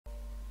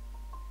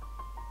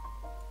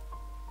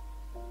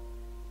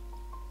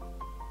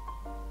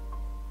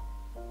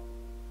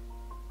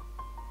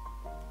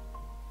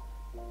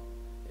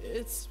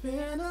It's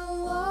been a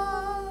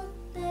long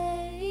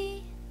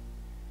day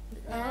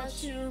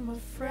without you, my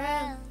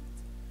friend,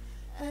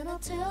 and I'll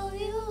tell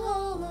you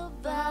all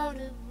about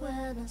it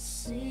when I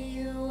see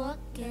you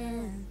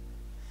again.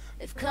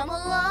 We've come a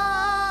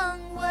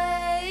long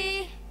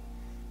way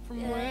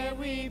from where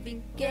we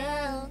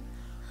began.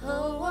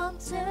 Oh, I'll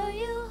tell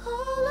you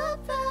all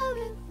about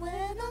it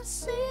when I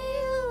see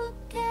you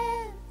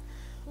again.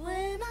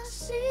 When I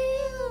see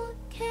you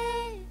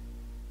again.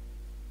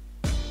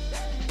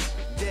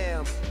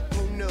 Damn,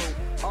 who knew?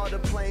 All the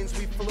planes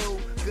we flew,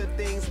 good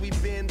things we've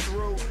been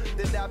through.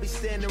 That I'll be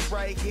standing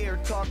right here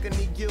talking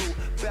to you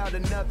about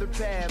another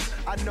path.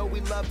 I know we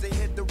love to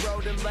hit the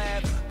road and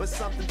laugh, but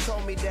something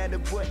told me that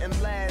it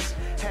wouldn't last.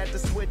 Had to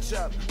switch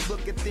up,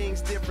 look at things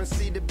different,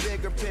 see the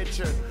bigger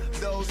picture.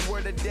 Those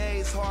were the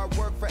days, hard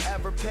work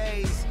forever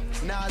pays.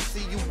 Now I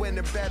see you in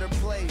a better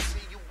place.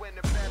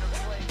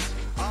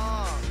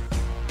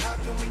 How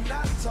can we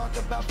not talk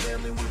about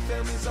family when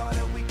family's all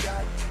that we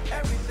got?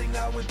 Everything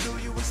I would do,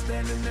 you were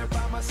standing there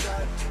by my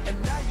side, and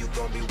now you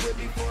gon' be with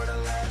me for the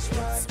last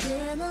ride. It's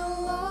been a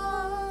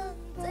long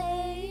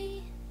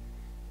day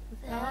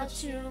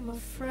without you, my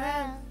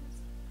friend,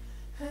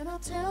 and I'll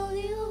tell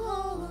you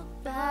all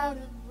about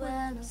it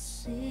when I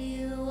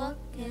see you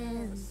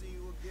again.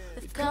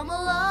 We've come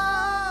a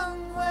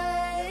long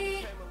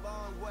way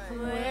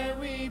from where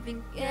we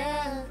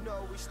began.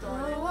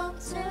 Oh, I'll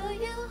tell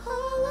you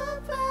all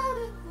about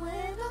it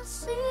when I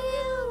see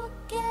you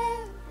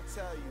again.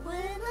 When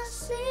I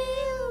see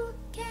you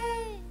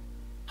again.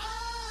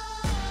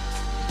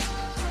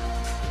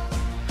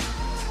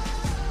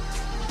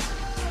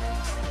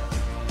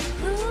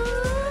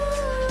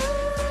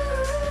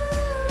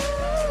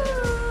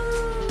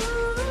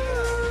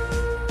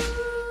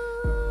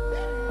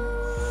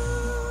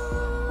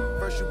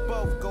 First you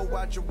both go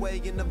out your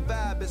way and the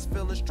vibe is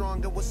feeling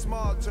strong. It was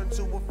small, turn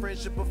to a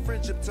friendship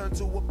turn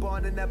to a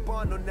bond, and that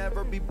bond will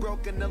never be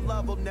broken. The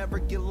love will never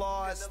get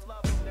lost.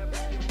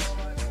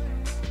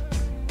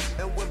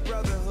 And when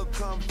brotherhood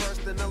come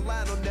first, then the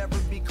line will never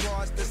be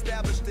crossed.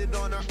 Established it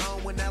on our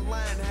own when that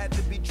line had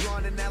to be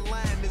drawn, and that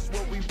line is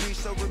what we reach.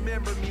 So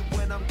remember me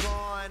when I'm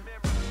gone.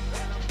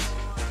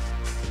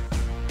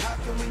 How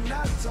can we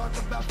not talk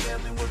about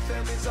family when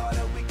family's all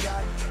that we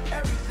got?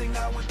 Everything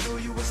I went through,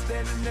 you were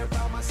standing there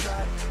by my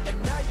side,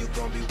 and now you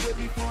gon' be with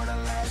me for the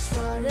last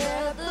ride.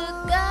 Let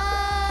the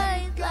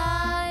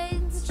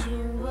guidelines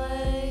your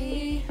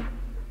way.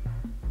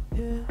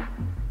 Yeah.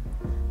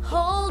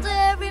 Hold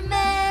every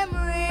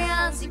memory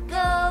as you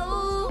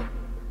go,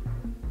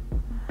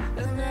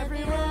 and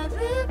every word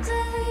we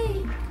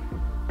take.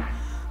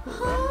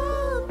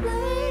 All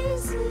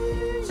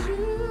places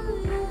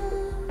you.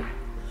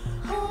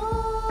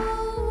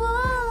 Oh,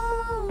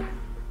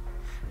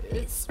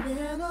 it's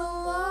been a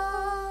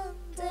long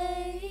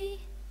day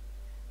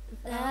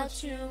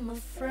without you, my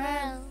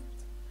friend,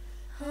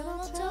 and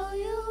I'll tell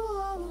you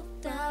all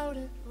about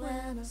it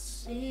when I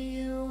see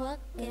you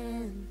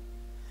again.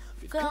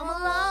 We've come a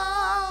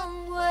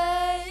long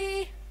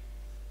way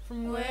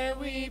from where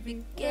we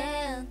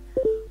began.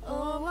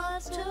 Oh, I'll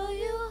tell